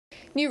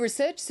New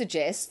research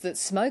suggests that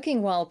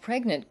smoking while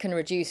pregnant can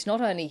reduce not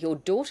only your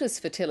daughter's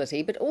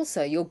fertility but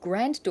also your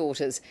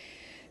granddaughter's.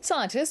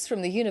 Scientists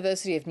from the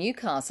University of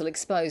Newcastle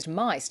exposed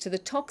mice to the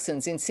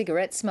toxins in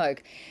cigarette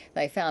smoke.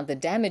 They found the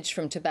damage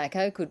from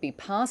tobacco could be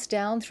passed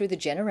down through the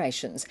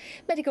generations.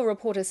 Medical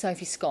reporter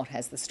Sophie Scott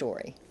has the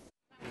story.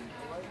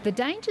 The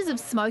dangers of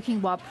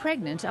smoking while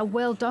pregnant are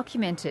well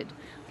documented.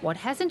 What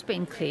hasn't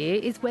been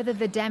clear is whether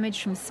the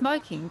damage from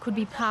smoking could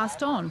be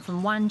passed on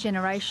from one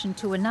generation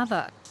to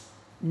another.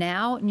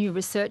 Now, new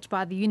research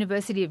by the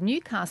University of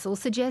Newcastle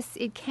suggests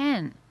it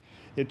can.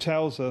 It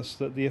tells us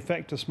that the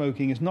effect of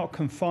smoking is not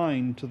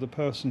confined to the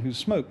person who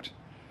smoked,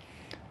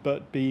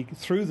 but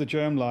through the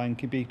germline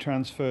can be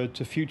transferred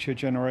to future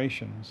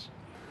generations.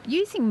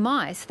 Using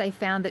mice, they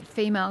found that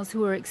females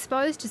who were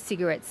exposed to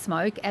cigarette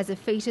smoke as a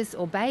fetus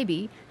or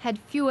baby had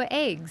fewer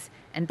eggs,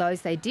 and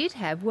those they did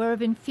have were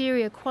of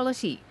inferior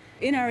quality.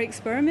 In our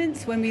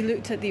experiments, when we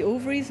looked at the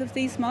ovaries of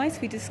these mice,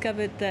 we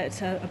discovered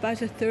that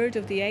about a third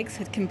of the eggs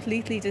had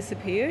completely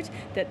disappeared,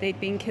 that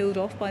they'd been killed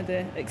off by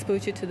the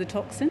exposure to the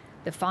toxin.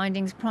 The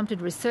findings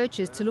prompted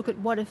researchers to look at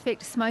what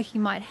effect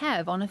smoking might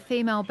have on a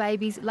female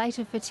baby's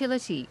later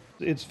fertility.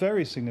 It's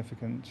very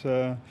significant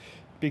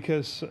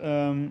because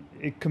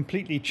it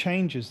completely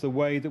changes the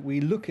way that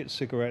we look at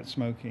cigarette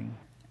smoking.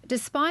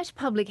 Despite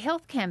public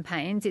health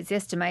campaigns, it's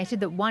estimated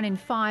that 1 in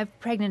 5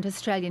 pregnant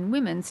Australian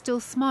women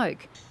still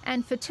smoke,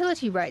 and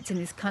fertility rates in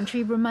this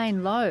country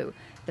remain low.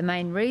 The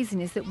main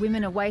reason is that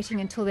women are waiting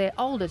until they're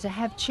older to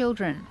have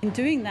children. In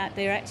doing that,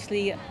 they're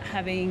actually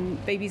having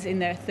babies in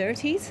their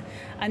 30s,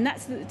 and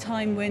that's at the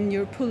time when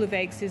your pool of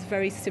eggs is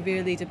very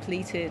severely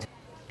depleted.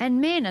 And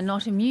men are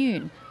not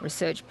immune.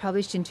 Research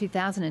published in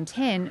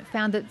 2010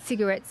 found that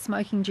cigarette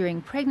smoking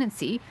during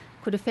pregnancy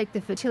could affect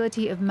the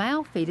fertility of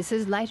male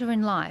fetuses later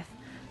in life.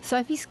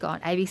 Sophie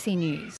Scott, ABC News.